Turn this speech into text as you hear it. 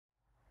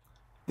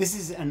This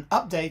is an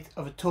update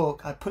of a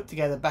talk I put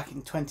together back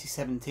in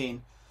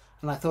 2017,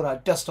 and I thought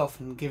I'd dust off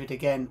and give it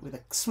again with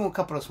a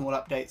couple of small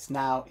updates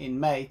now in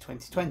May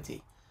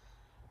 2020.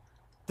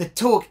 The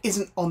talk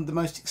isn't on the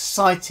most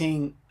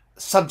exciting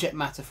subject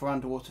matter for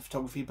underwater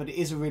photography, but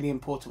it is a really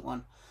important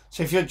one.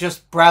 So if you're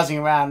just browsing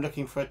around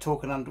looking for a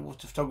talk on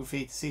underwater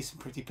photography to see some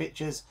pretty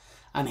pictures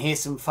and hear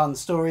some fun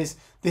stories,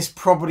 this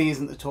probably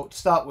isn't the talk to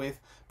start with.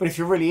 But if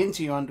you're really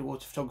into your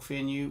underwater photography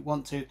and you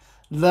want to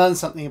learn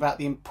something about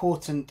the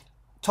important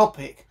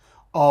topic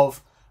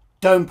of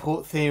dome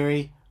port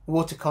theory,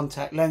 water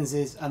contact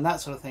lenses and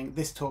that sort of thing,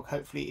 this talk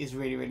hopefully is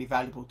really, really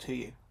valuable to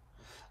you.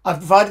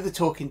 I've divided the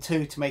talk in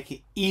two to make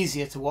it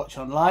easier to watch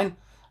online.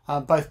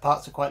 Both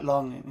parts are quite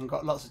long and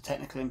got lots of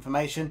technical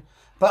information,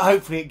 but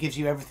hopefully it gives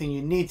you everything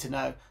you need to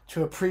know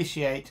to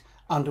appreciate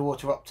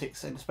underwater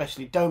optics, and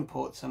especially dome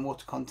ports and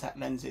water contact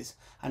lenses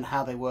and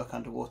how they work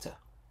underwater.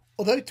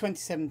 Although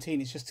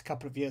 2017 is just a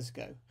couple of years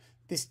ago,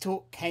 this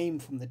talk came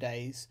from the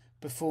days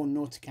before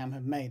Nauticam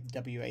had made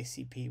the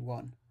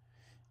WACP-1.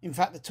 In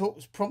fact, the talk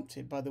was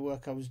prompted by the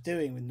work I was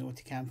doing with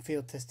Nauticam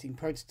field testing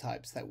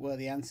prototypes that were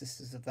the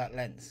ancestors of that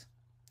lens.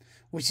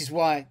 Which is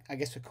why I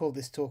guess we called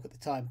this talk at the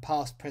time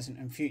Past, Present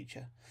and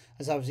Future,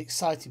 as I was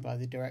excited by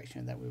the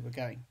direction that we were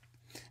going.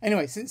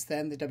 Anyway, since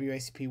then the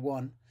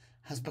WACP-1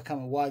 has become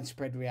a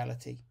widespread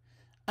reality,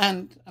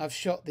 and I've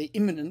shot the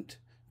imminent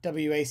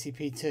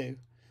WACP-2,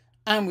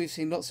 and we've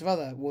seen lots of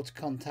other water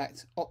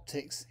contact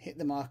optics hit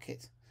the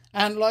market.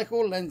 And like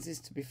all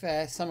lenses, to be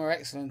fair, some are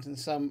excellent and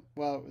some,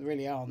 well,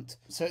 really aren't.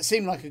 So it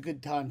seemed like a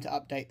good time to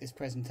update this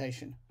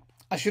presentation.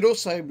 I should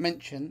also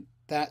mention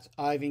that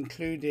I've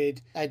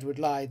included Edward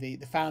Lai, the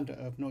founder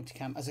of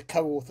Nauticam, as a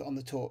co-author on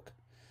the talk.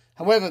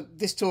 However,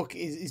 this talk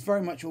is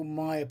very much all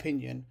my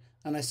opinion,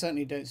 and I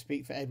certainly don't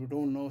speak for Edward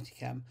or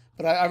Nauticam,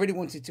 but I really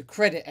wanted to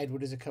credit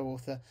Edward as a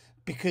co-author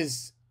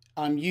because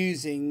I'm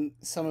using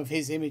some of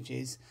his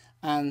images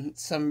and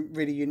some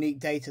really unique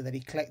data that he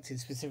collected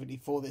specifically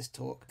for this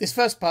talk. This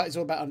first part is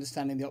all about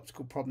understanding the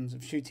optical problems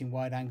of shooting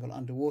wide angle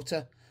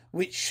underwater,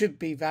 which should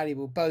be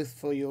valuable both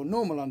for your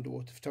normal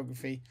underwater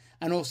photography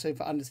and also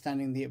for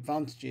understanding the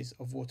advantages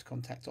of water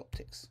contact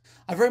optics.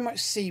 I very much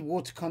see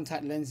water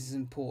contact lenses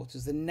and ports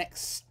as the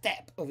next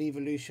step of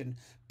evolution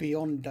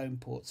beyond dome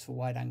ports for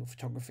wide angle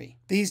photography.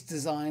 These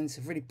designs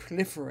have really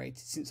proliferated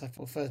since I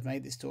first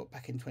made this talk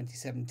back in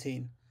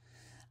 2017.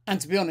 And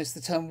to be honest,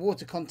 the term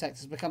water contact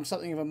has become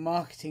something of a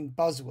marketing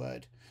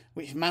buzzword,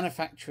 which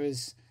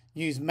manufacturers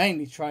use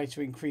mainly to try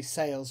to increase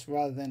sales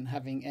rather than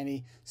having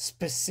any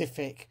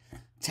specific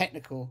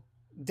technical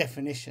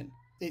definition.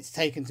 It's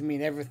taken to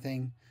mean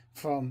everything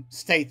from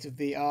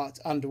state-of-the-art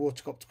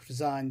underwater optical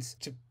designs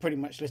to pretty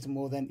much little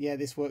more than, yeah,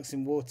 this works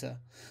in water.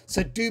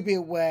 So do be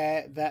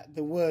aware that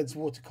the words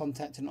water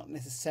contact are not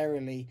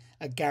necessarily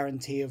a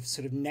guarantee of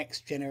sort of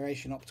next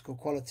generation optical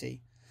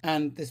quality.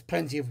 And there's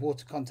plenty of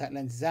water contact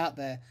lenses out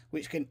there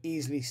which can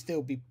easily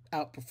still be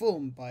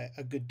outperformed by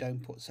a good dome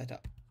port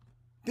setup.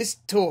 This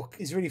talk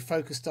is really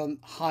focused on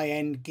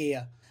high-end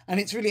gear, and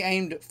it's really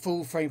aimed at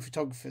full-frame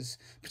photographers,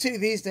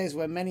 particularly these days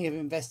where many have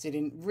invested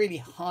in really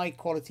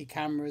high-quality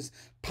cameras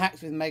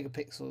packed with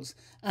megapixels.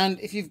 And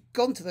if you've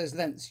gone to those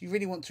lengths, you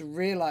really want to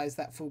realise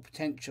that full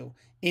potential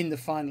in the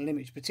final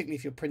image, particularly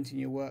if you're printing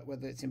your work,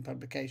 whether it's in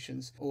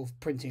publications or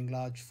printing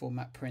large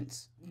format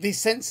prints.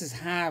 These sensors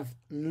have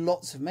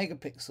lots of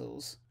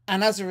megapixels,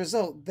 and as a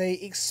result, they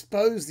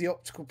expose the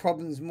optical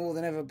problems more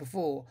than ever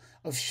before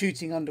of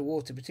shooting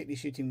underwater, particularly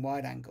shooting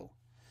wide angle.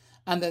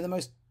 And they're the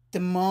most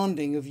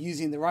demanding of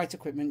using the right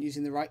equipment,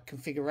 using the right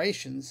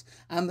configurations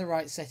and the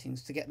right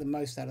settings to get the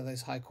most out of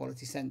those high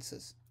quality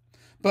sensors.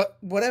 But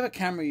whatever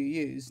camera you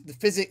use, the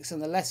physics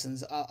and the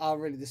lessons are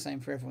really the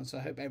same for everyone, so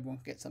I hope everyone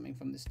can get something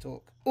from this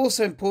talk.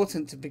 Also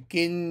important to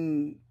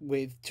begin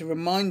with, to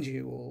remind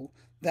you all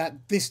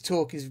that this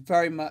talk is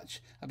very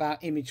much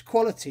about image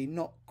quality,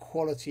 not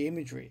quality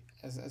imagery,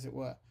 as it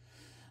were.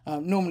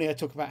 Normally I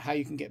talk about how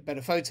you can get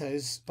better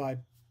photos by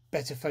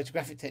better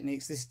photographic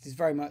techniques. This is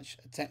very much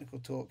a technical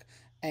talk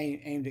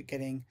aimed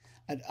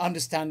at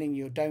understanding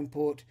your dome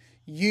port,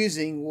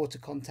 using water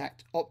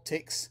contact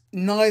optics,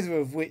 neither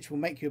of which will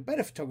make you a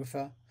better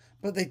photographer,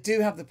 but they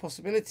do have the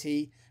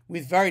possibility,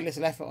 with very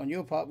little effort on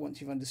your part once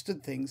you've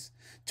understood things,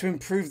 to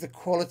improve the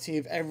quality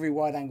of every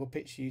wide angle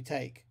picture you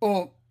take.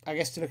 Or, I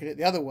guess to look at it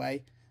the other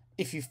way,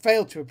 if you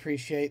fail to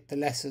appreciate the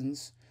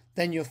lessons,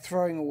 then you're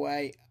throwing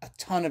away a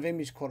ton of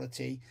image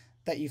quality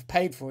that you've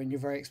paid for in your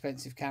very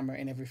expensive camera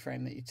in every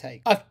frame that you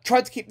take. I've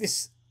tried to keep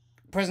this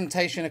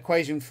presentation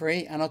equation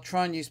free, and I'll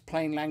try and use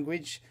plain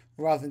language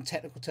rather than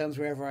technical terms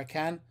wherever I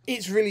can.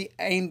 It's really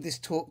aimed, this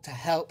talk, to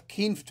help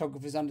keen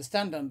photographers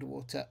understand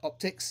underwater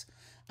optics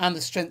and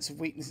the strengths and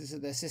weaknesses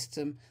of their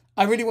system.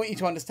 I really want you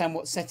to understand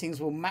what settings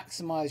will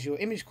maximise your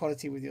image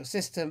quality with your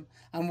system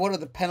and what are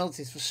the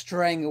penalties for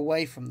straying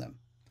away from them.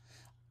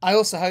 I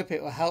also hope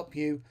it will help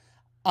you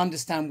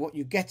understand what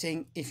you're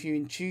getting if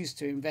you choose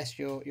to invest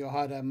your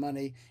hard-earned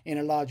money in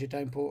a larger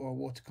dome port or a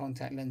water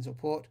contact lens or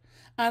port,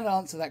 and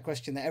answer that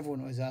question that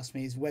everyone always asks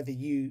me, is whether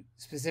you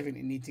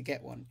specifically need to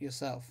get one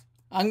yourself.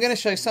 I'm going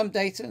to show some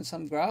data and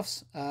some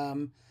graphs,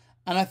 and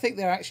I think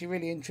they're actually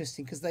really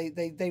interesting because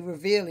they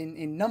reveal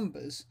in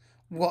numbers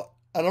what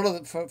a lot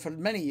of for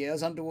many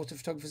years underwater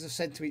photographers have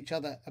said to each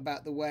other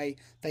about the way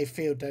they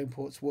feel dome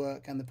ports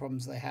work and the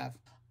problems they have.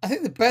 I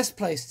think the best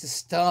place to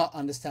start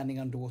understanding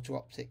underwater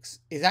optics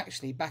is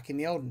actually back in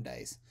the olden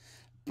days,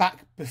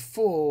 back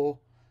before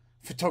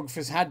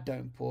photographers had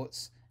dome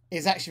ports.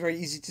 It's actually very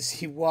easy to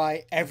see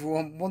why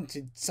everyone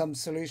wanted some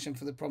solution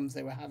for the problems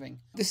they were having.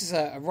 This is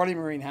a Rolly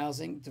marine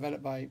housing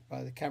developed by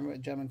the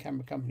German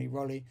camera company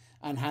Rolly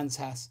and Hans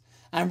Haas,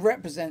 and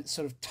represents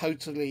sort of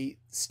totally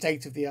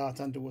state-of-the-art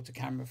underwater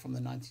camera from the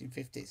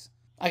 1950s.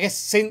 I guess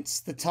since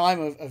the time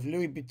of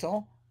Louis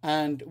Vuitton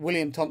and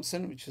William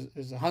Thompson, which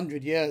was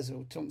 100 years,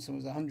 or Thompson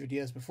was 100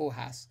 years before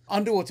Haas,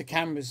 underwater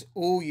cameras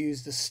all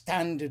used a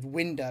standard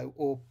window,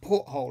 or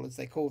porthole as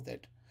they called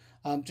it,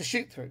 to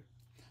shoot through.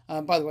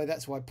 By the way,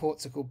 that's why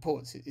ports are called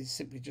ports. It is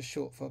simply just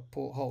short for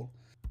porthole.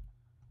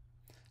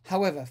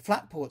 However,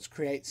 flat ports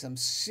create some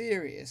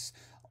serious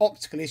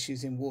optical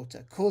issues in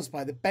water caused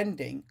by the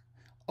bending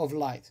of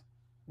light,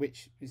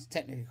 which is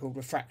technically called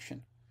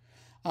refraction.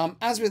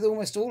 As with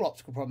almost all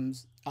optical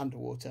problems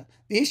underwater,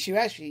 the issue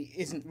actually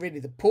isn't really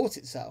the port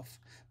itself,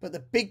 but the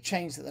big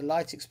change that the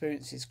light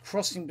experiences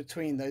crossing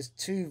between those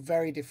two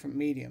very different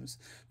mediums,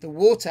 the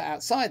water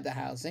outside the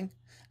housing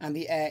and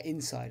the air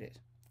inside it.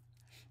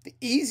 The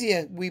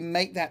easier we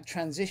make that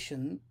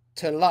transition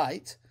to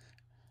light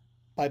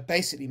by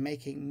basically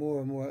making more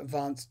and more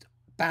advanced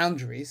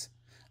boundaries,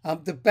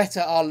 the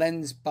better our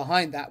lens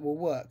behind that will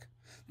work.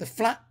 The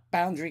flat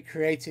boundary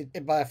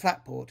created by a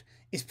flat port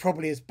is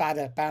probably as bad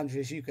a boundary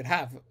as you could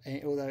have,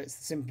 although it's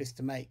the simplest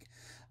to make.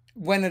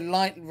 When a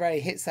light ray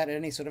hits that at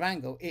any sort of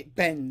angle, it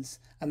bends,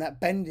 and that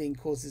bending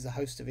causes a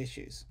host of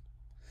issues.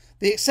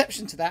 The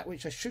exception to that,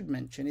 which I should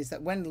mention, is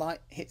that when light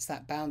hits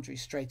that boundary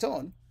straight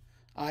on,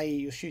 i.e.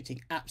 you're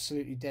shooting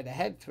absolutely dead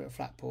ahead through a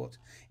flat port,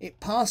 it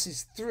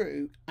passes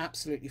through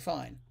absolutely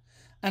fine.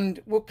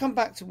 And we'll come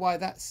back to why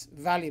that's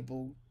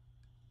valuable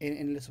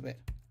in a little bit.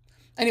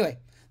 Anyway,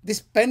 this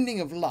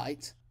bending of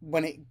light,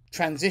 when it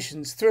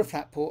transitions through a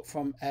flat port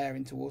from air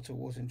into water,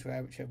 water into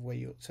air, whichever way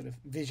you're sort of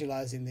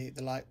visualizing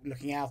the light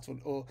looking out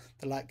or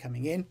the light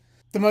coming in,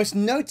 the most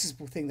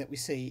noticeable thing that we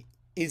see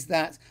is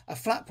that a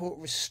flat port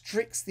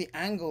restricts the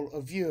angle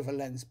of view of a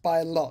lens by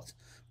a lot,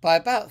 by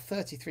about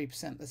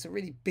 33%. That's a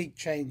really big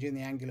change in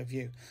the angle of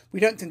view. We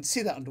don't tend to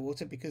see that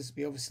underwater because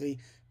we obviously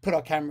put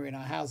our camera in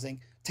our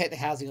housing, take the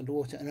housing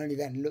underwater, and only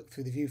then look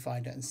through the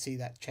viewfinder and see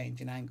that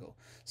change in angle.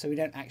 So we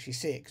don't actually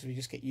see it because we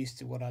just get used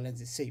to what our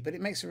lenses see, but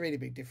it makes a really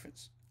big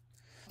difference.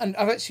 And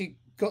I've actually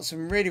got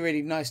some really,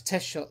 really nice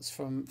test shots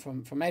from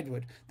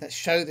Edward that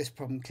show this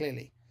problem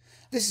clearly.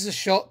 This is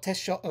a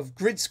test shot of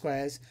grid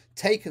squares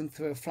taken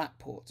through a flat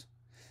port.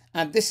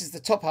 And this is the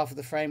top half of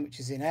the frame, which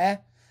is in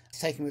air. It's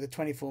taken with a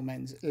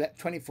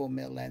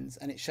 24mm lens,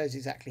 and it shows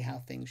exactly how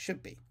things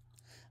should be.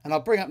 And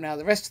I'll bring up now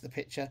the rest of the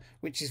picture,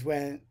 which is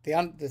where the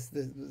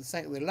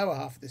lower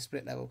half of the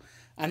split level,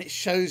 and it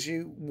shows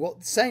you what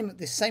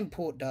this same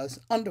port does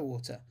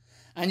underwater.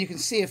 And you can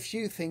see a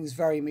few things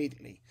very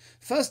immediately.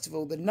 First of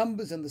all, the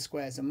numbers and the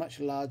squares are much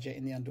larger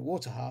in the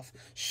underwater half,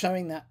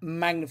 showing that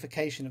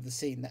magnification of the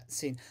scene,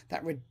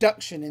 that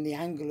reduction in the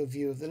angle of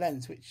view of the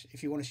lens, which,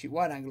 if you want to shoot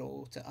wide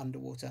angle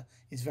underwater,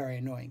 is very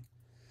annoying.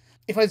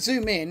 If I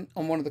zoom in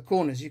on one of the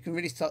corners, you can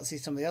really start to see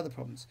some of the other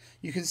problems.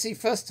 You can see,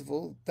 first of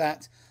all,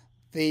 that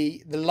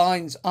the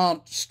lines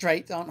aren't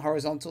straight, aren't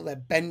horizontal, they're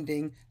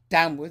bending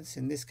downwards.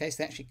 In this case,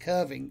 they're actually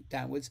curving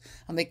downwards,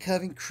 and they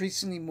curve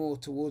increasingly more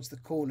towards the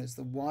corners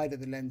the wider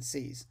the lens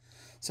sees.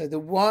 So the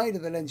wider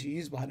the lens you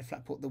use behind a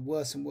flat port, the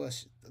worse and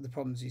worse the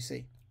problems you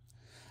see.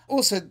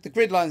 Also, the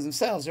grid lines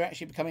themselves are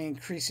actually becoming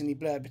increasingly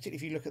blurred, particularly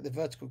if you look at the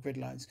vertical grid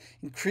lines,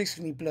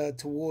 increasingly blurred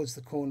towards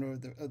the corner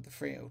of the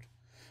field.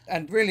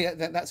 And really,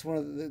 that's one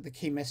of the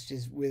key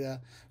messages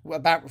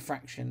about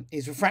refraction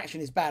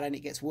is bad, and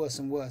it gets worse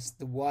and worse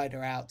the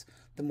wider out,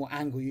 the more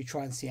angle you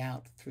try and see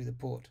out through the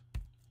port.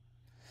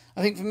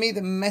 I think for me,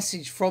 the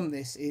message from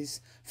this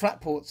is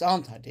flat ports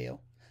aren't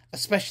ideal,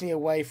 especially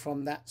away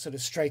from that sort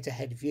of straight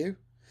ahead view.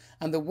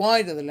 And the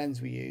wider the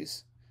lens we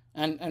use,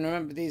 and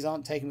remember these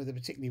aren't taken with a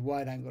particularly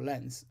wide angle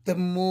lens, the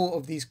more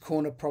of these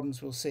corner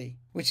problems we'll see.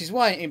 Which is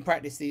why in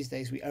practice these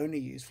days we only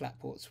use flat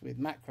ports with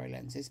macro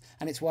lenses,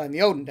 and it's why in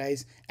the olden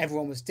days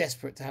everyone was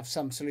desperate to have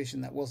some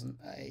solution that wasn't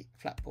a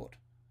flat port.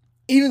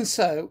 Even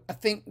so, I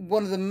think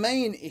one of the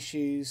main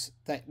issues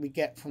that we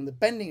get from the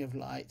bending of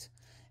light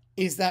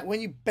is that when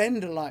you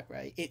bend a light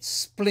ray, it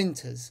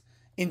splinters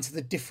into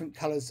the different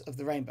colours of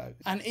the rainbow.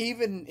 And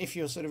even if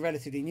you're sort of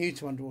relatively new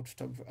to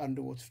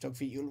underwater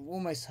photography, you'll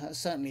almost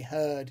certainly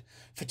heard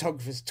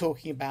photographers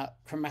talking about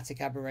chromatic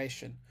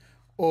aberration,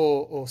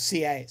 or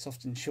CA, it's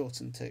often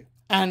shortened to.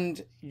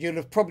 And you'll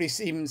have probably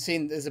even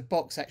seen there's a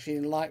box actually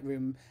in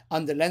Lightroom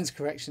under lens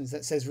corrections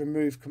that says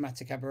remove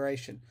chromatic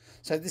aberration.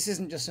 So this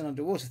isn't just an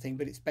underwater thing,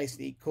 but it's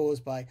basically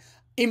caused by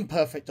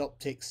imperfect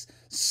optics,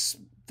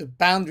 the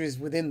boundaries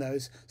within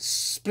those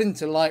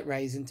splinter light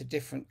rays into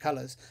different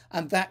colours,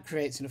 and that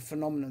creates a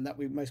phenomenon that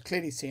we most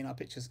clearly see in our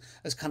pictures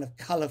as kind of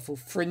colourful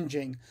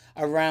fringing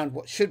around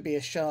what should be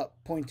a sharp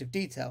point of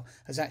detail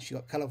has actually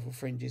got colourful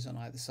fringes on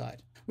either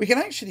side. We can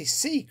actually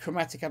see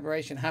chromatic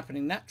aberration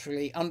happening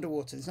naturally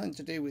underwater. It's nothing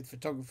to do with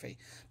photography,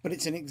 but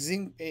it's an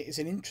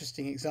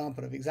interesting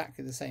example of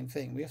exactly the same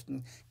thing. We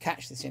often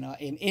catch this in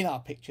our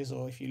pictures,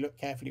 or if you look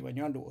carefully when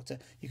you're underwater,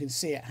 you can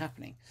see it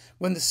happening.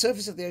 When the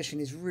surface of the ocean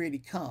is really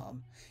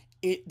calm,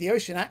 the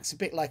ocean acts a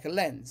bit like a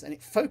lens, and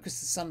it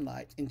focuses the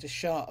sunlight into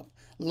sharp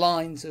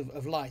lines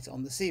of light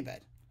on the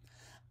seabed.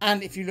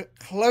 And if you look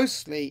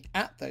closely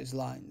at those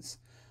lines,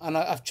 and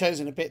I've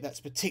chosen a bit that's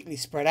particularly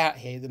spread out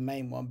here, the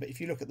main one, but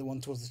if you look at the one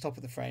towards the top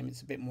of the frame,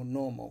 it's a bit more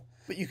normal.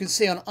 But you can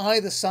see on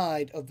either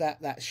side of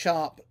that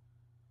sharp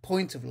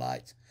point of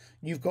light,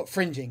 you've got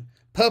fringing.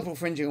 Purple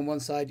fringing on one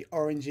side,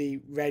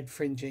 orangey red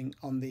fringing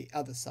on the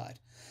other side.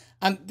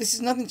 And this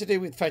is nothing to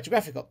do with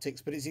photographic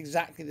optics, but it's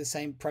exactly the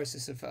same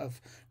process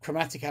of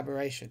chromatic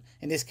aberration,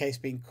 in this case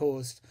being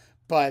caused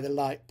by the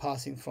light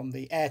passing from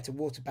the air to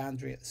water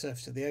boundary at the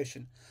surface of the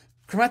ocean.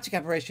 Chromatic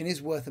aberration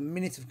is worth a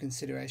minute of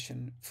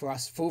consideration for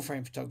us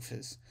full-frame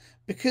photographers,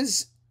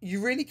 because you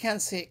really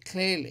can see it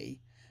clearly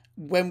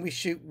when we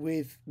shoot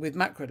with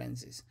macro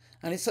lenses.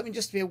 And it's something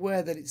just to be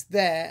aware that it's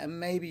there, and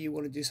maybe you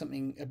want to do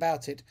something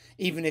about it,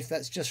 even if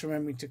that's just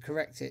remembering to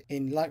correct it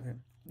in Lightroom.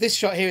 This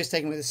shot here is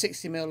taken with a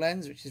 60mm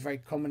lens, which is very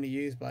commonly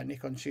used by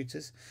Nikon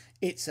shooters.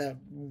 It's a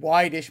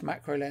wide-ish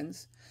macro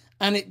lens,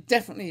 and it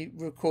definitely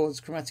records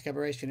chromatic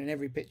aberration in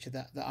every picture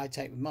that I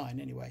take with mine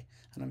anyway.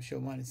 And I'm sure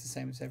mine is the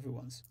same as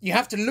everyone's. You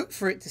have to look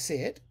for it to see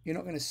it. You're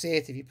not going to see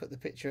it if you put the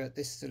picture at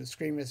this sort of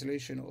screen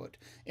resolution or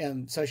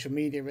at, social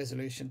media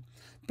resolution.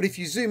 But if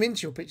you zoom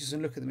into your pictures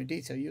and look at them in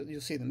detail, you'll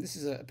see them. This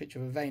is a picture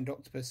of a veined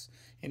octopus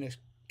in a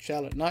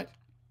shell at night.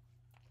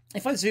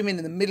 If I zoom in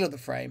the middle of the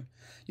frame,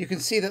 you can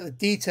see that the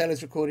detail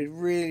is recorded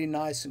really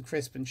nice and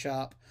crisp and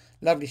sharp.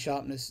 Lovely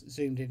sharpness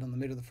zoomed in on the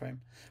middle of the frame.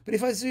 But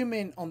if I zoom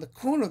in on the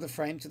corner of the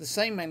frame to the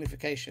same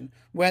magnification,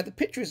 where the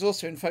picture is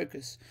also in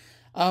focus,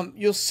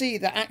 you'll see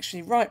that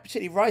actually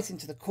particularly right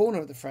into the corner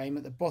of the frame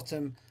at the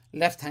bottom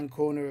left-hand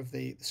corner of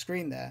the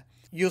screen there,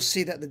 you'll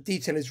see that the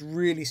detail is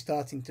really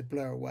starting to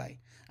blur away.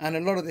 And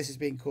a lot of this is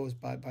being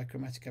caused by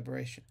chromatic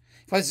aberration.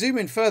 If I zoom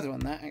in further on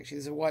that, actually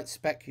there's a white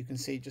speck you can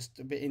see just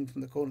a bit in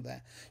from the corner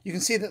there. You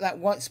can see that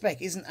white speck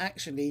isn't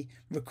actually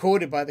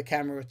recorded by the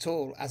camera at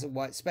all as a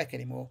white speck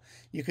anymore.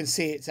 You can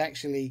see it's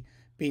actually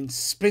been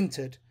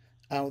splintered,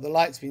 or the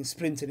light's been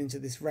splintered into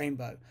this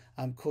rainbow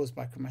caused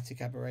by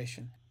chromatic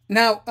aberration.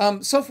 Now,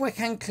 software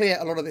can clear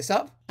a lot of this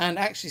up, and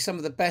actually some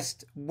of the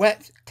best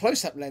wet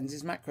close-up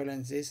lenses, macro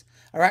lenses,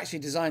 are actually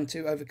designed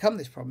to overcome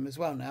this problem as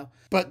well now.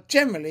 But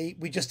generally,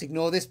 we just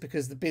ignore this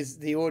because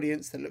the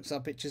audience that looks at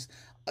our pictures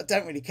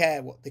don't really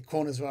care what the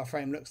corners of our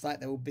frame looks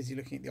like. They're all busy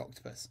looking at the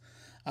octopus.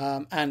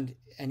 And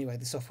anyway,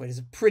 the software does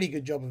a pretty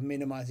good job of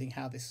minimizing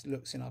how this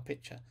looks in our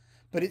picture.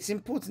 But it's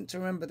important to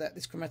remember that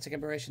this chromatic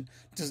aberration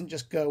doesn't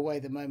just go away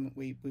the moment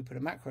we put a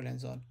macro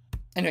lens on.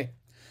 Anyway,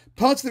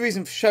 part of the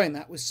reason for showing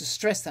that was to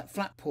stress that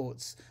flat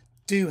ports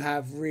do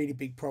have really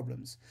big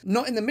problems.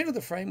 Not in the middle of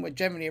the frame where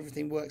generally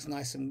everything works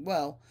nice and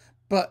well,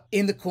 but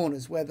in the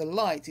corners where the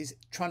light is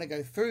trying to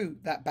go through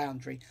that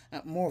boundary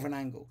at more of an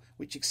angle,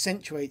 which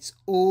accentuates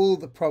all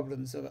the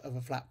problems of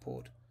a flat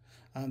port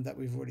that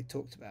we've already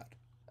talked about.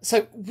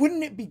 So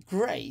wouldn't it be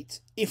great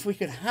if we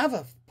could have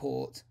a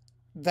port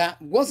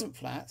that wasn't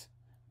flat,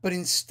 but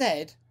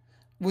instead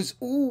was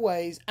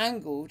always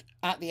angled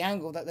at the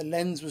angle that the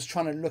lens was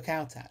trying to look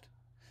out at?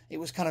 It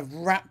was kind of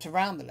wrapped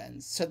around the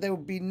lens, so there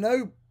would be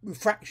no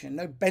refraction,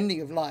 no bending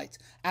of light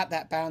at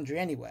that boundary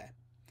anywhere.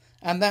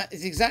 And that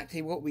is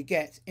exactly what we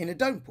get in a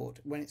dome port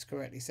when it's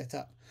correctly set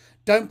up.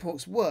 Dome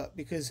ports work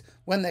because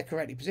when they're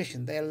correctly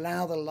positioned, they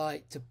allow the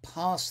light to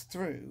pass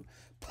through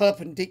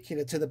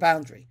perpendicular to the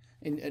boundary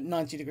at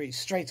 90 degrees,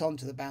 straight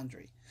onto the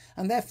boundary,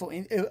 and therefore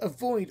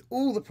avoid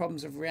all the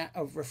problems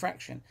of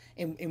refraction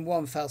in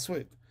one fell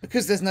swoop.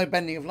 Because there's no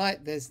bending of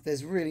light,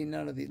 there's really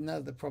none of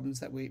the problems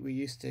that we're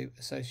used to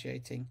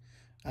associating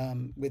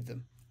with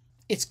them.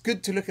 It's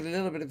good to look at a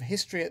little bit of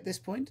history at this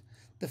point.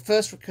 The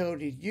first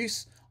recorded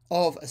use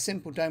of a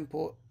simple dome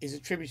port is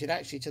attributed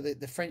actually to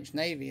the French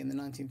Navy in the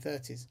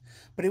 1930s.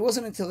 But it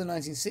wasn't until the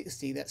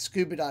 1960s that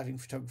scuba diving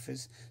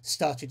photographers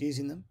started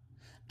using them.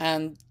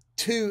 And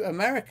two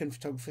American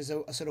photographers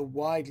are sort of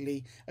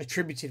widely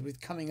attributed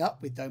with coming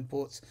up with dome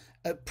ports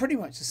at pretty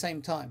much the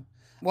same time.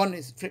 One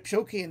is Flip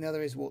Schulke and the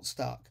other is Walt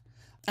Stark.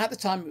 At the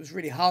time, it was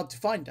really hard to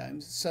find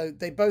domes, so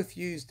they both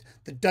used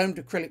the domed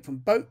acrylic from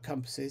boat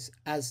compasses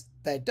as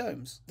their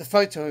domes. The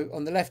photo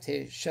on the left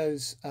here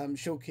shows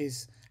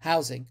Schulke's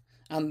housing,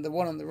 and the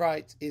one on the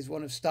right is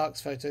one of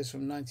Stark's photos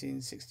from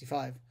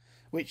 1965,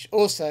 which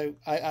also,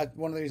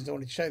 one of the reasons I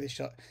wanted to show this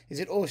shot is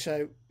it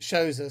also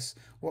shows us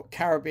what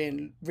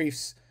Caribbean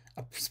reefs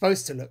are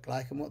supposed to look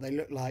like and what they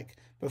look like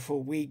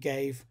before we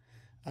gave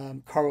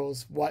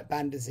corals, white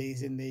band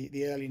disease in the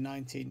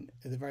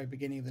the very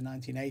beginning of the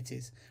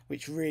 1980s,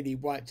 which really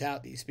wiped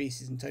out these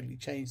species and totally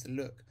changed the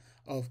look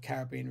of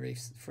Caribbean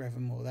reefs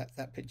forevermore.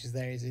 That picture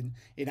there is in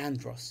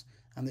Andros,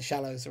 and the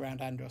shallows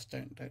around Andros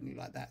don't look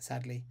like that,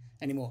 sadly,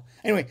 anymore.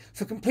 Anyway,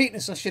 for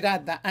completeness, I should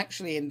add that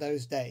actually in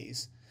those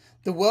days,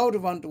 the world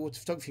of underwater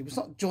photography was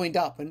not joined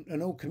up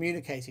and all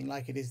communicating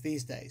like it is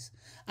these days.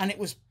 And it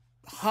was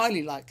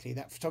highly likely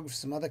that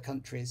photographers from other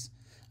countries,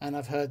 and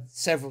I've heard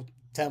several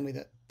tell me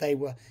that they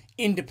were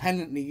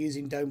independently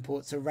using dome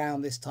ports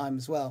around this time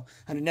as well,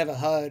 and had never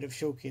heard of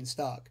Schulke and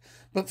Stark.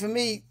 But for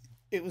me,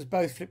 it was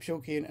both Flip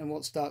Schulke and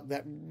Walt Stark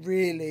that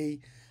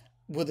really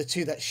were the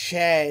two that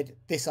shared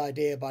this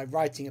idea by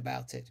writing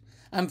about it.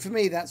 And for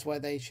me, that's why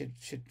they should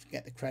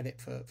get the credit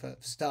for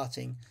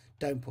starting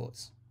dome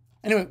ports.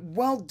 Anyway,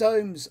 while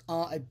domes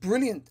are a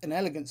brilliant and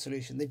elegant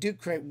solution, they do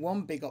create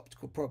one big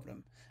optical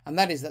problem, and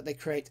that is that they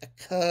create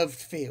a curved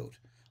field,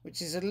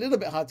 which is a little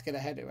bit hard to get a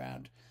head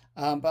around,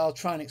 but I'll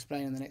try and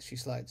explain in the next few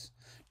slides.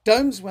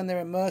 Domes, when they're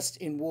immersed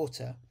in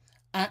water,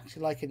 act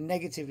like a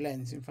negative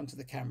lens in front of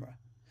the camera.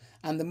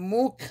 And the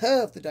more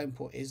curved the dome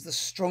port is, the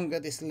stronger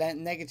this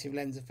negative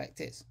lens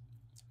effect is.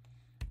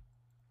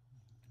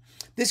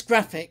 This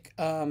graphic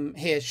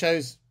here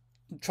tries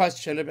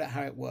to show a little bit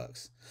how it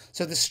works.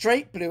 So the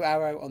straight blue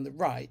arrow on the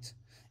right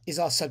is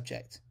our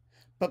subject.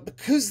 But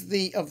because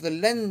of the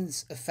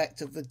lens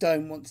effect of the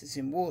dome once it's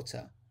in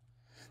water,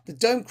 the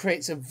dome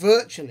creates a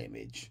virtual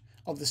image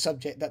of the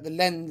subject that the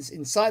lens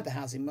inside the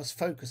housing must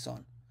focus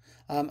on.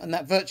 And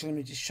that virtual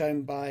image is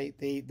shown by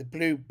the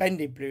blue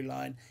bended blue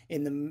line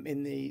in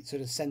the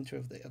sort of center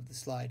of the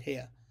slide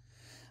here.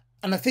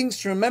 And the things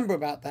to remember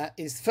about that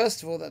is,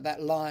 first of all,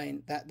 that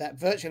line, that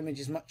virtual image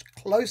is much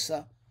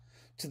closer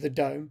to the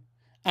dome,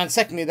 and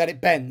secondly, that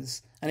it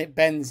bends, and it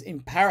bends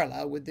in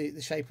parallel with the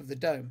shape of the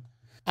dome.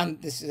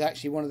 And this is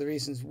actually one of the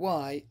reasons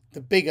why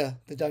the bigger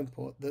the dome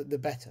port, the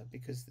better,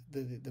 because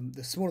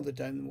the smaller the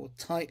dome, the more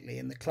tightly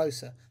and the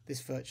closer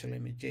this virtual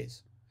image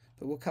is.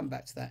 But we'll come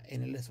back to that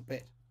in a little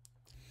bit.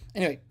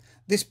 Anyway,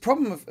 this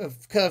problem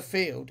of curved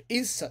field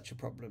is such a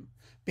problem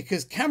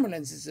because camera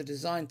lenses are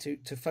designed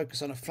to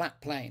focus on a flat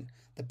plane,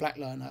 the black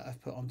line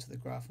I've put onto the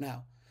graph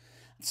now.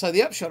 So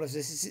the upshot of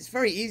this is it's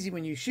very easy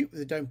when you shoot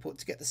with a dome port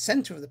to get the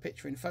center of the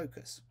picture in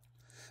focus.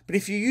 But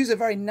if you use a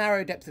very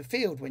narrow depth of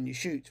field when you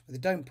shoot with a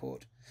dome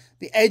port,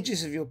 the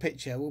edges of your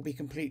picture will be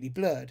completely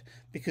blurred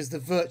because the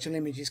virtual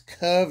image is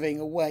curving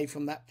away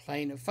from that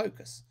plane of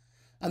focus.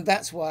 And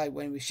that's why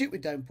when we shoot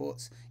with dome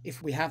ports,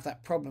 if we have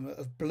that problem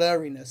of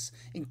blurriness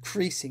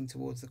increasing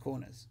towards the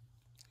corners.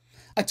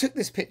 I took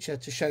this picture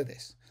to show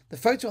this. The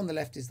photo on the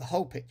left is the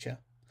whole picture.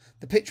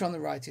 The picture on the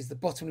right is the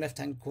bottom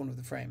left-hand corner of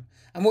the frame.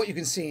 And what you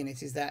can see in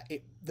it is that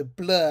the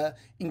blur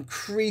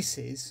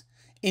increases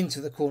into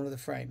the corner of the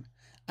frame.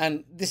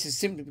 And this is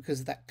simply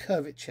because of that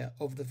curvature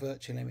of the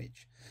virtual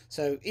image.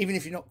 So even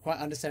if you're not quite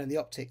understanding the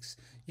optics,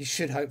 you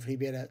should hopefully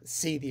be able to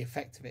see the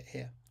effect of it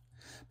here.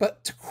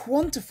 But to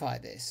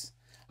quantify this,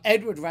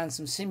 Edward ran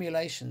some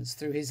simulations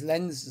through his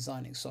lens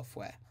designing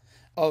software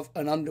of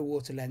an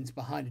underwater lens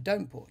behind a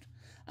dome port.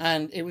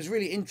 And it was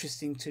really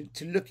interesting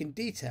to look in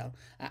detail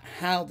at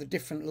how the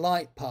different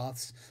light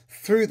paths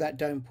through that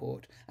dome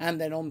port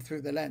and then on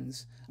through the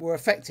lens were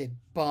affected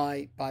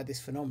by this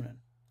phenomenon.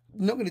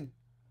 I'm not going to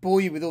bore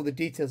you with all the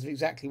details of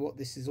exactly what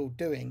this is all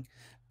doing,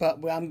 but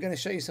I'm going to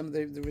show you some of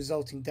the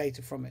resulting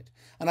data from it.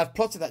 And I've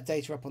plotted that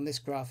data up on this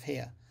graph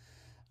here.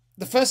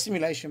 The first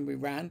simulation we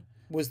ran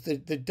was the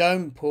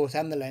dome port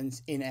and the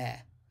lens in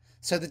air.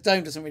 So the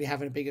dome doesn't really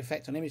have a big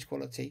effect on image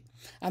quality.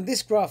 And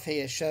this graph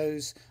here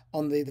shows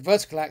on the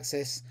vertical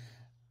axis,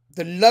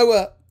 the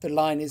lower the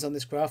line is on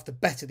this graph, the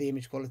better the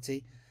image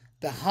quality.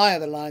 The higher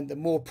the line, the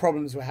more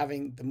problems we're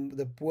having,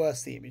 the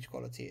worse the image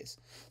quality is.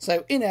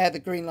 So in air, the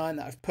green line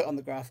that I've put on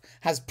the graph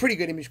has pretty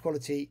good image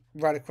quality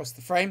right across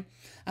the frame.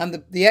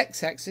 And the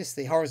x-axis,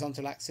 the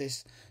horizontal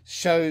axis,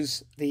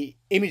 shows the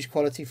image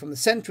quality from the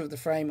center of the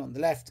frame on the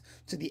left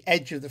to the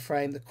edge of the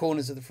frame, the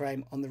corners of the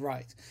frame on the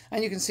right.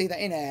 And you can see that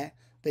in air,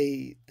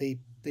 the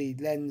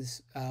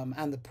lens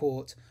and the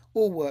port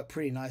all work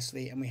pretty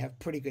nicely, and we have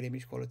pretty good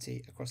image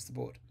quality across the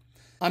board.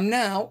 I'm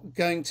now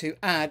going to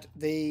add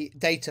the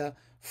data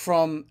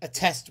from a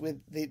test with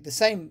the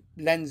same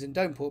lens and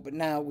dome port, but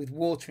now with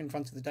water in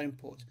front of the dome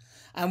port.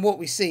 And what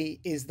we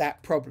see is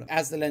that problem.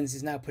 As the lens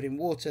is now put in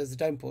water, as the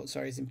dome port,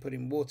 sorry, is put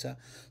in water,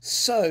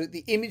 so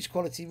the image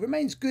quality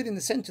remains good in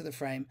the center of the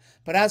frame,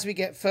 but as we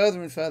get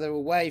further and further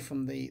away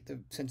from the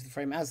center of the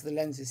frame, as the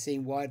lens is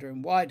seen wider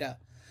and wider,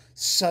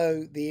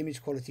 so the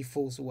image quality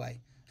falls away.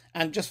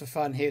 And just for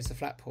fun, here's the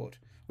flat port,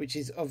 which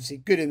is obviously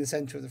good in the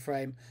center of the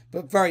frame,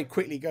 but very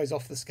quickly goes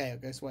off the scale,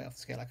 goes way off the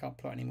scale. I can't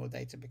plot any more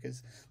data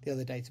because the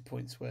other data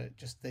points were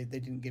just, they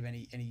didn't give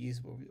any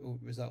usable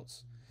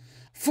results.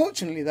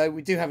 Fortunately, though,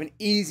 we do have an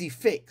easy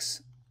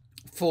fix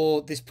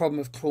for this problem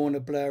of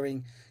corner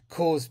blurring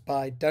caused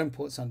by dome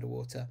ports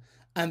underwater.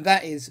 And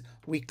that is,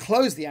 we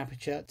close the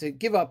aperture to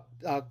give our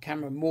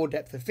camera more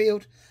depth of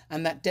field,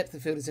 and that depth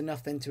of field is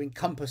enough then to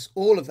encompass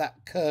all of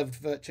that curved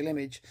virtual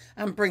image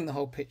and bring the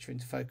whole picture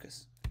into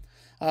focus.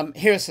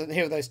 Here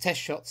are those test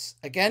shots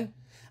again.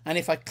 And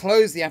if I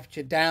close the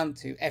aperture down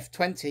to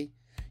f20,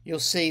 you'll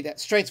see that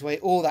straight away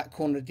all that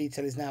corner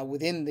detail is now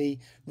within the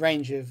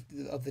range of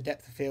the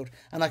depth of field,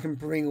 and I can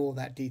bring all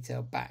that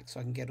detail back, so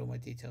I can get all my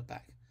detail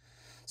back.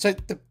 So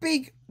the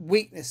big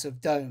weakness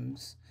of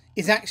domes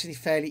is actually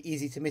fairly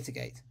easy to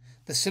mitigate.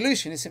 The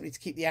solution is simply to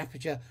keep the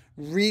aperture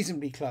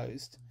reasonably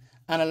closed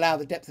and allow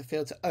the depth of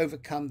field to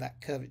overcome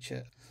that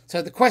curvature.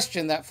 So the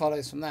question that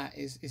follows from that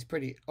is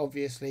pretty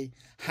obviously,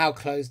 how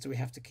close do we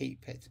have to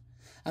keep it?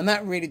 And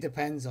that really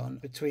depends on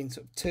between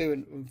sort of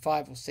 2 and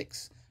 5 or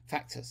 6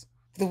 factors.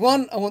 The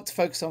one I want to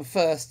focus on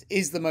first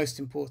is the most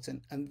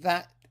important, and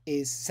that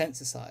is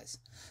sensor size.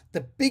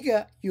 The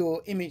bigger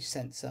your image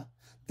sensor,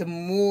 the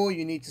more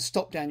you need to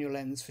stop down your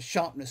lens for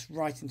sharpness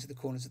right into the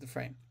corners of the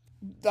frame.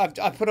 I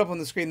put up on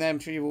the screen there, I'm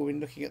sure you've all been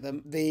looking at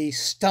them, the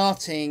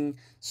starting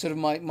sort of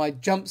my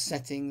jump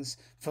settings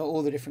for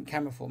all the different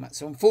camera formats.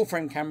 So on full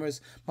frame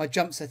cameras, my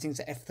jump settings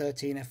are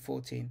f13,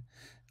 f14.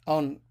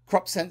 On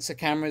crop sensor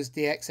cameras,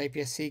 DX,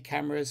 APS-C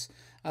cameras,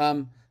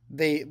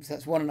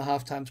 that's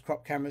 1.5 times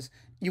crop cameras,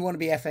 you want to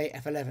be f8,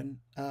 f11.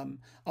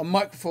 On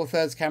micro four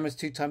thirds cameras,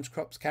 2 times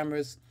crops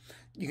cameras,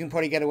 you can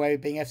probably get away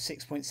with being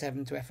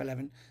f6.7 to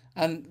f11.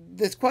 And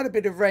there's quite a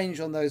bit of range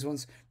on those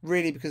ones,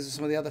 really, because of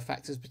some of the other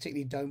factors,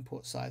 particularly dome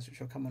port size,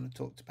 which I'll come on and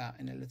talk about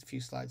in a few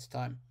slides'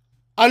 time.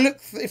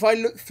 If I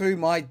look through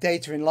my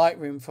data in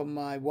Lightroom from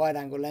my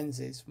wide-angle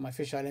lenses, my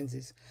fisheye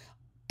lenses,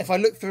 if I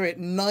look through it,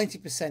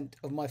 90%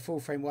 of my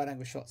full-frame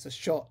wide-angle shots are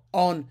shot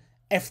on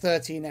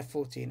f13,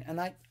 f14.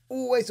 And I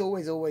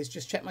always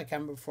just check my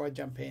camera before I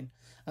jump in.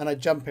 And I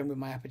jump in with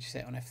my aperture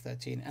set on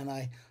f13. And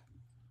I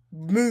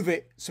move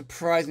it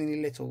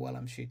surprisingly little while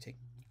I'm shooting.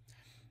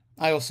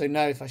 I also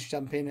know if I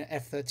jump in at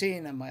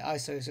f13 and my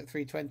ISO is at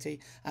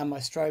 320 and my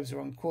strobes are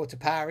on quarter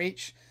power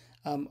each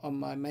on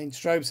my main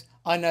strobes,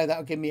 I know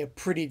that'll give me a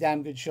pretty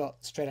damn good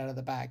shot straight out of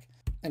the bag.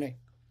 Anyway,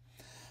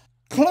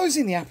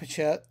 closing the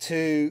aperture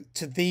to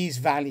these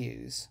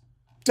values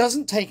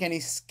doesn't take any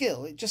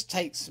skill. It just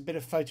takes a bit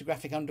of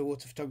photographic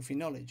underwater photography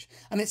knowledge.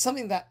 And it's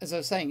something that, as I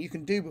was saying, you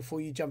can do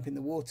before you jump in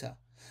the water.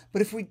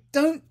 But if we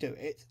don't do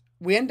it,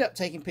 we end up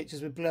taking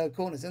pictures with blurred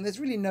corners, and there's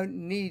really no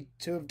need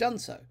to have done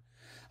so.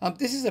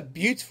 This is a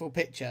beautiful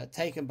picture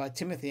taken by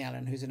Timothy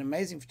Allen, who's an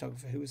amazing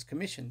photographer who was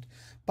commissioned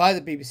by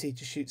the BBC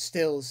to shoot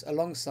stills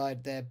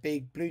alongside their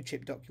big blue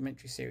chip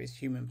documentary series,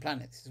 Human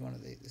Planet. This is one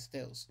of the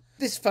stills.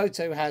 This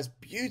photo has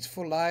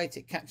beautiful light.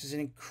 It captures an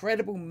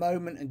incredible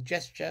moment and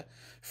gesture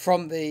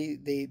from the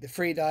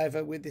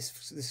freediver with this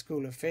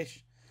school of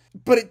fish.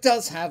 But it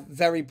does have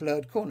very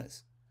blurred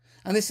corners.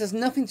 And this has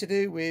nothing to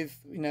do with,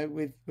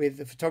 with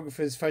the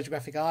photographer's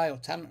photographic eye or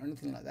talent or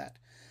anything like that.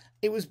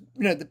 It was,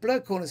 the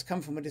blurred corners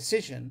come from a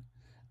decision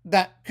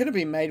that could have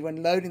been made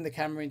when loading the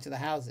camera into the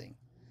housing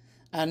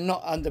and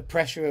not under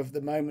pressure of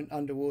the moment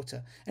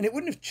underwater. And it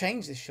wouldn't have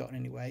changed this shot in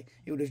any way.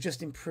 It would have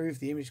just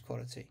improved the image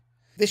quality.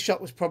 This shot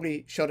was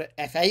probably shot at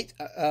f8.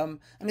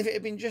 And if it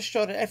had been just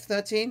shot at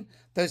f13,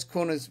 those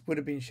corners would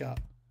have been sharp.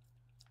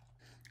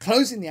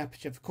 Closing the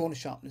aperture for corner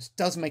sharpness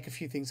does make a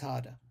few things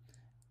harder.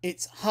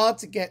 It's hard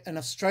to get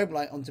enough strobe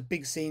light onto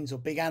big scenes or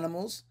big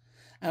animals.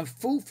 And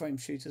full-frame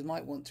shooters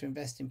might want to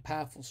invest in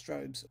powerful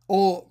strobes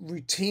or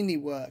routinely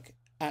work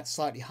at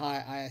slightly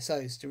higher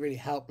ISOs to really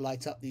help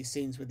light up these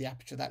scenes with the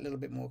aperture that little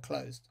bit more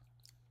closed.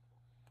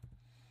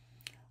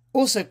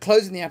 Also,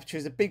 closing the aperture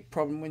is a big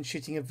problem when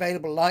shooting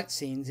available light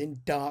scenes in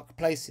dark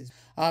places.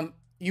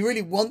 You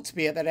really want to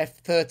be at that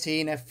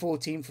f13,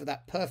 f14 for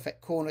that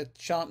perfect corner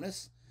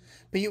sharpness,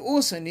 but you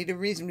also need a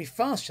reasonably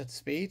fast shutter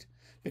speed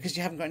because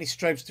you haven't got any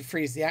strobes to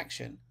freeze the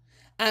action.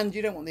 And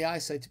you don't want the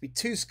ISO to be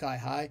too sky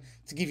high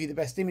to give you the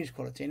best image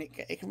quality. And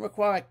it can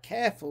require a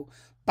careful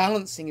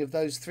balancing of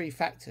those 3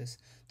 factors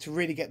to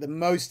really get the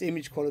most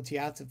image quality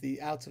out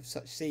of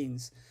such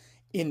scenes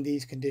in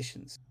these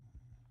conditions.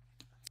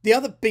 The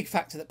other big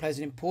factor that plays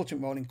an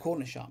important role in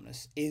corner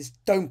sharpness is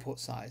dome port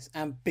size,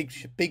 and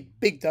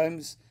big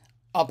domes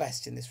are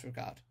best in this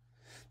regard.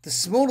 The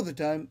smaller the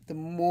dome, the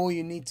more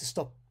you need to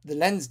stop the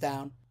lens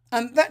down.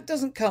 And that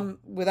doesn't come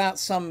without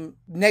some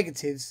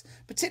negatives,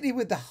 particularly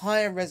with the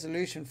higher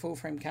resolution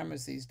full-frame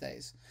cameras these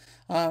days.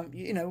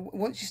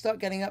 Once you start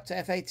getting up to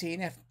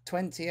f18,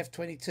 f20,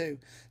 f22,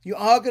 you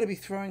are going to be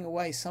throwing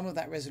away some of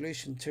that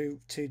resolution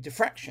to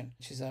diffraction,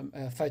 which is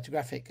a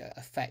photographic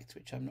effect,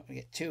 which I'm not going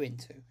to get too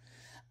into.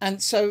 And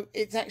so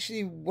it's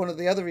actually one of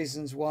the other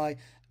reasons why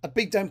a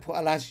big dome port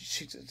allows you to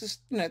shoot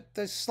just,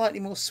 those slightly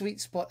more sweet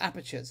spot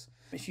apertures.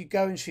 If you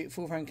go and shoot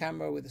full frame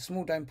camera with a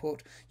small dome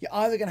port, you're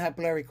either going to have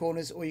blurry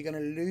corners or you're going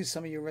to lose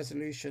some of your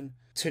resolution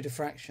to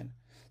diffraction.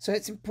 So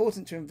it's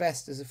important to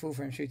invest as a full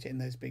frame shooter in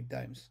those big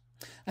domes.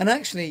 And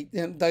actually,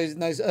 in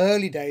those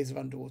early days of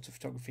underwater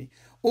photography,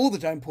 all the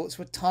dome ports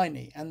were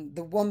tiny. And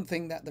the one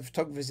thing that the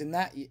photographers in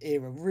that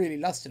era really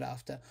lusted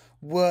after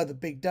were the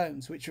big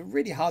domes, which are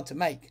really hard to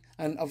make.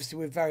 And obviously,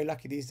 we're very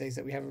lucky these days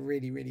that we have a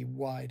really, really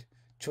wide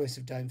choice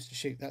of domes to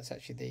shoot. That's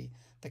actually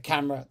the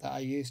camera that I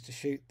used to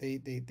shoot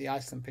the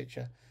Iceland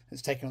picture.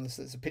 That's taken on this.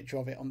 There's a picture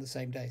of it on the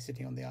same day,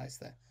 sitting on the ice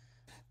there.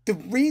 The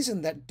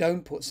reason that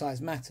dome port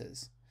size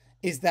matters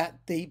is that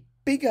the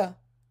bigger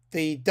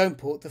the dome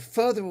port, the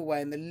further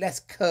away and the less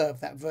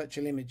curved that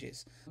virtual image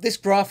is. This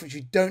graph, which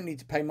you don't need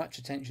to pay much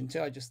attention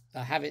to,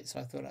 I have it, so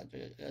I thought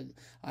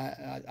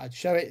I'd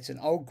show it. It's an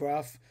old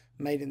graph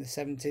made in the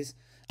 70s.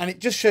 And it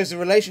just shows the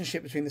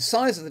relationship between the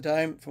size of the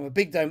dome, from a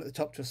big dome at the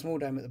top to a small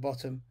dome at the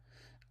bottom,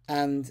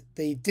 and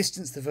the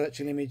distance the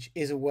virtual image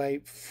is away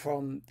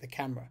from the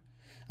camera.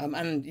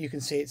 And you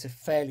can see it's a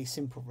fairly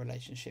simple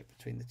relationship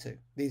between the two.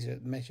 These are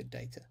measured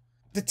data.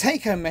 The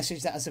take-home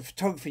message that as a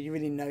photographer you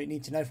really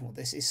need to know from all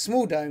this is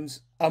small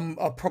domes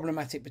are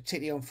problematic,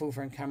 particularly on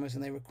full-frame cameras,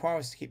 and they require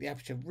us to keep the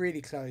aperture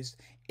really closed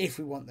if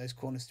we want those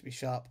corners to be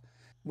sharp.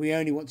 We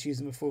only want to use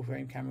them with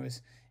full-frame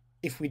cameras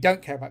if we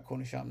don't care about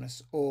corner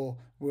sharpness, or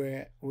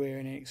we're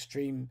in an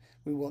extreme,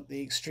 we want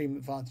the extreme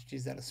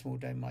advantages that a small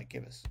dome might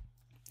give us.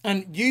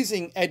 And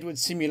using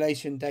Edwards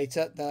simulation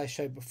data that I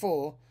showed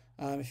before,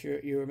 if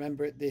you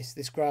remember it,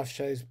 this graph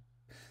shows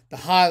the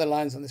higher the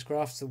lines on this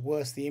graph, the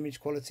worse the image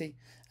quality,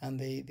 and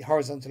the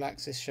horizontal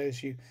axis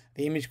shows you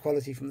the image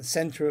quality from the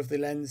center of the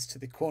lens to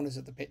the corners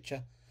of the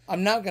picture.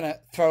 I'm now going to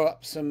throw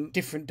up some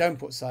different dome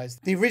port size.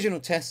 The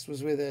original test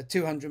was with a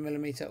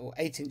 200mm or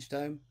 8-inch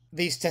dome.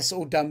 These tests are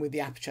all done with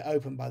the aperture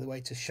open, by the way,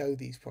 to show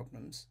these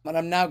problems. And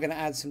I'm now going to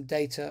add some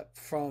data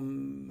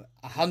from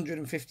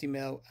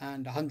 150mm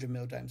and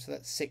 100mm domes, so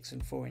that's 6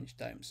 and 4-inch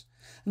domes.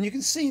 And you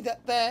can see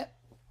that they're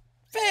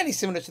fairly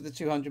similar to the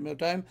 200mm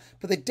dome,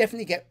 but they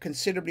definitely get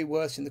considerably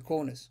worse in the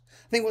corners.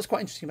 I think what's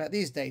quite interesting about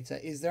these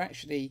data is they're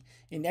actually,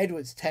 in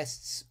Edwards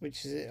tests,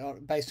 which is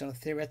based on a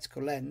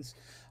theoretical lens,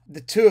 the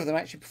two of them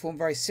actually perform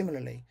very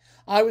similarly.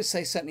 I would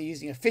say certainly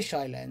using a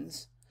fisheye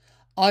lens,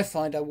 I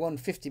find a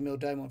 150mm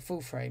dome on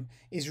full frame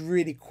is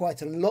really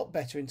quite a lot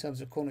better in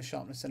terms of corner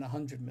sharpness than a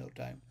 100mm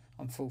dome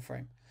on full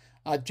frame.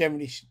 I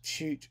generally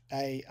shoot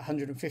a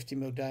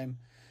 150mm dome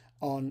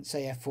on,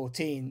 say,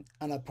 f14,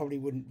 and I probably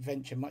wouldn't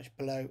venture much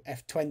below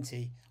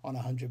f20 on a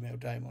 100mm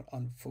dome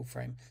on full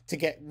frame to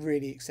get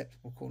really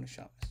acceptable corner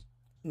sharpness.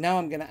 Now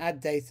I'm going to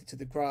add data to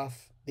the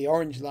graph, the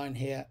orange line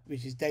here,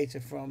 which is data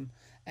from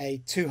a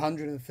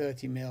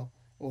 230mm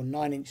or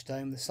 9-inch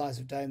dome, the size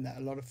of dome that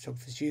a lot of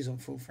photographers use on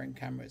full frame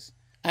cameras.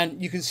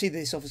 And you can see that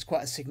this offers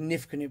quite a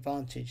significant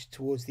advantage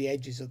towards the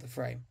edges of the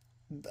frame.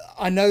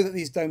 I know that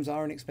these domes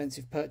are an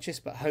expensive purchase,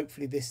 but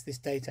hopefully this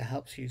data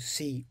helps you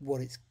see what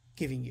it's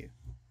giving you.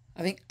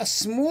 I think a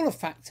smaller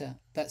factor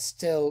that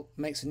still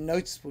makes a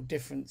noticeable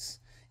difference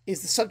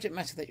is the subject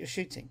matter that you're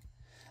shooting.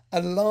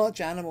 A large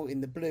animal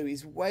in the blue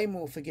is way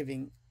more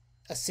forgiving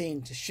a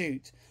scene to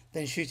shoot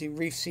than shooting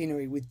reef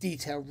scenery with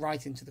detail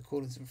right into the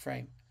corners of a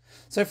frame.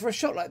 So for a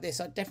shot like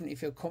this, I definitely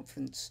feel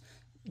confidence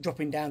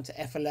dropping down to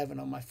f11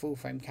 on my full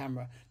frame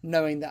camera,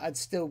 knowing that I'd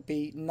still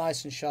be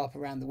nice and sharp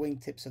around the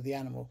wingtips of the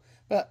animal,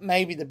 but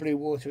maybe the blue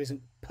water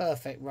isn't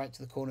perfect right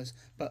to the corners,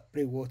 but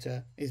blue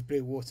water is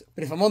blue water.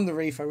 But if I'm on the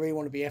reef, I really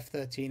want to be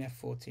f13,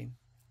 f14.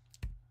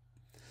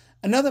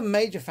 Another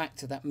major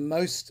factor that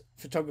most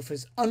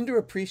photographers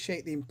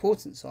underappreciate the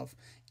importance of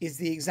is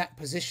the exact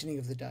positioning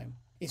of the dome.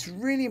 It's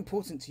really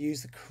important to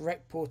use the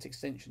correct port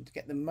extension to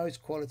get the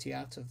most quality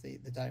out of the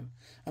dome.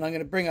 And I'm going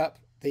to bring up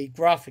the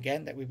graph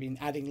again that we've been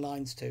adding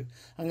lines to.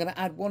 I'm going to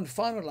add one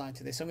final line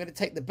to this. I'm going to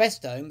take the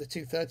best dome, the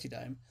 230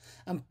 dome,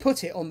 and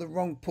put it on the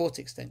wrong port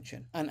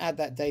extension and add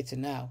that data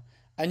now.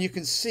 And you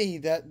can see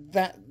that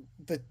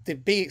the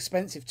big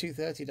expensive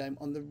 230 dome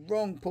on the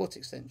wrong port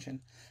extension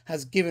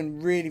has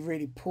given really,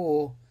 really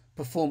poor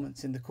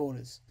performance in the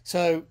corners.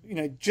 So,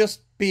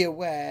 just be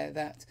aware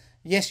that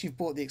yes, you've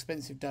bought the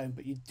expensive dome,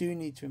 but you do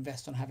need to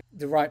invest on having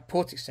the right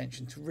port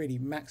extension to really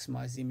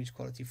maximize the image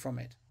quality from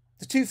it.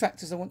 The two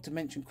factors I want to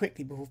mention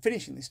quickly before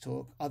finishing this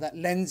talk are that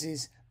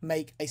lenses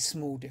make a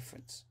small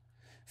difference.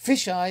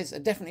 Fisheyes are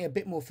definitely a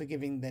bit more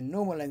forgiving than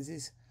normal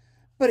lenses,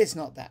 but it's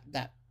not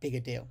that big a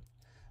deal.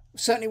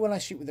 Certainly when I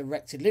shoot with a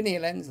rected linear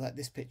lens like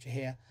this picture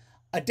here,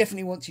 I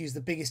definitely want to use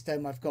the biggest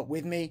dome I've got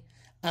with me,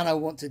 and I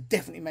want to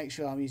definitely make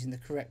sure I'm using the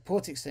correct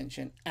port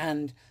extension,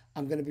 and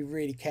I'm going to be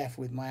really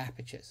careful with my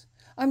apertures.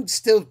 I'm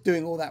still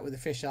doing all that with a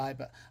fisheye,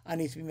 but I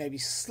need to be maybe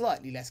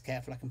slightly less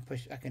careful.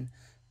 I can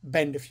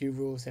bend a few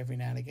rules every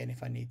now and again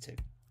if I need to.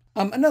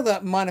 Another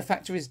minor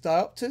factor is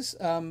diopters.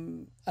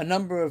 A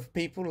number of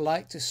people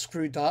like to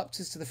screw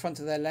diopters to the front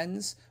of their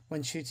lens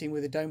when shooting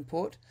with a dome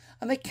port,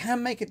 and they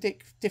can make a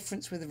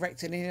difference with a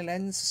rectilinear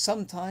lens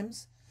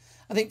sometimes.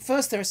 I think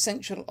first they're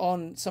essential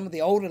on some of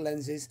the older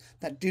lenses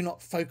that do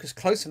not focus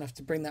close enough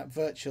to bring that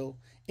virtual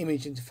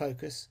image into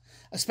focus,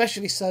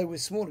 especially so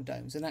with smaller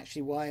domes, and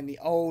actually why in the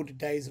old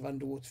days of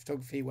underwater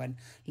photography, when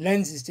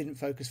lenses didn't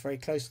focus very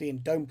closely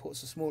and dome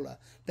ports were smaller,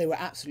 they were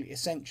absolutely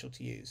essential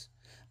to use.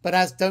 But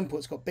as dome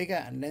ports got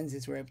bigger and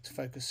lenses were able to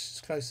focus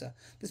closer,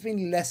 there's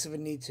been less of a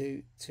need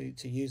to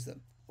use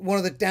them. One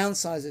of the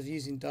downsides of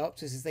using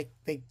diopters is they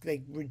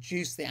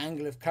reduce the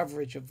angle of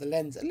coverage of the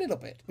lens a little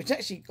bit, which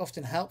actually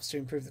often helps to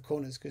improve the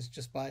corners, because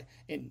just by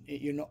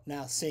you're not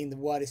now seeing the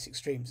widest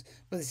extremes.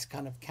 But this is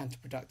kind of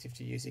counterproductive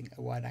to using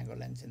a wide angle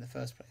lens in the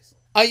first place.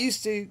 I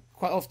used to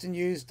quite often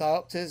use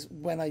diopters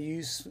when I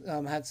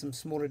had some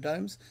smaller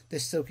domes.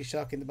 This Silky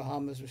Shark in the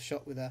Bahamas was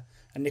shot with a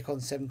Nikon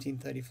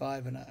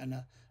 1735 and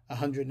a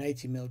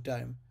 180mm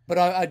dome. But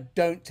I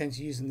don't tend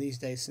to use them these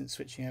days since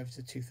switching over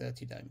to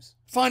 230 domes.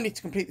 Finally,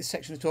 to complete this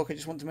section of talk, I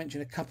just want to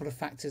mention a couple of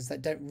factors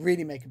that don't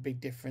really make a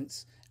big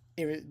difference,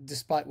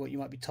 despite what you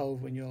might be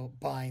told when you're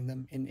buying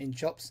them in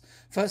shops.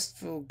 First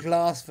of all,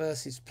 glass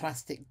versus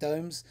plastic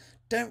domes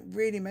don't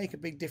really make a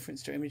big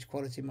difference to image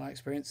quality in my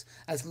experience,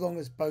 as long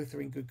as both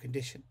are in good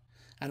condition.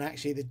 And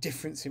actually the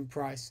difference in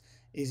price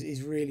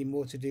is really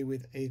more to do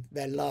with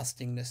their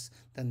lastingness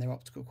than their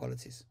optical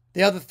qualities.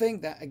 The other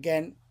thing that,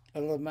 again, a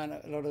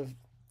lot of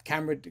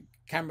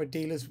camera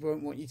dealers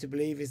won't want you to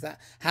believe is that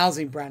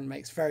housing brand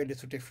makes very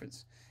little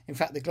difference. In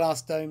fact, the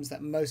glass domes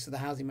that most of the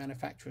housing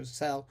manufacturers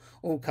sell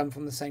all come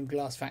from the same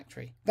glass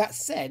factory. That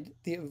said,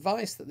 the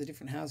advice that the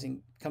different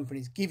housing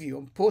companies give you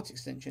on port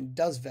extension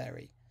does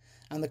vary,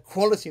 and the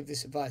quality of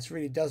this advice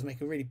really does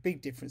make a really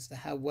big difference to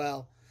how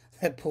well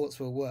their ports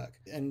will work.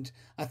 And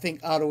I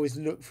think I'd always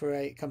look for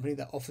a company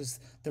that offers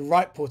the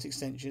right port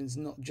extensions,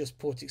 not just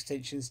port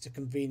extensions to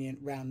convenient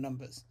round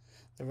numbers.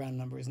 The round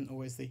number isn't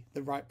always the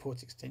right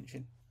port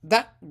extension.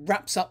 That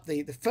wraps up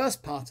the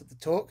first part of the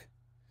talk.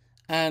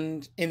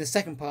 And in the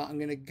second part, I'm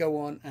going to go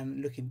on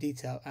and look in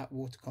detail at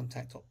water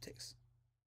contact optics.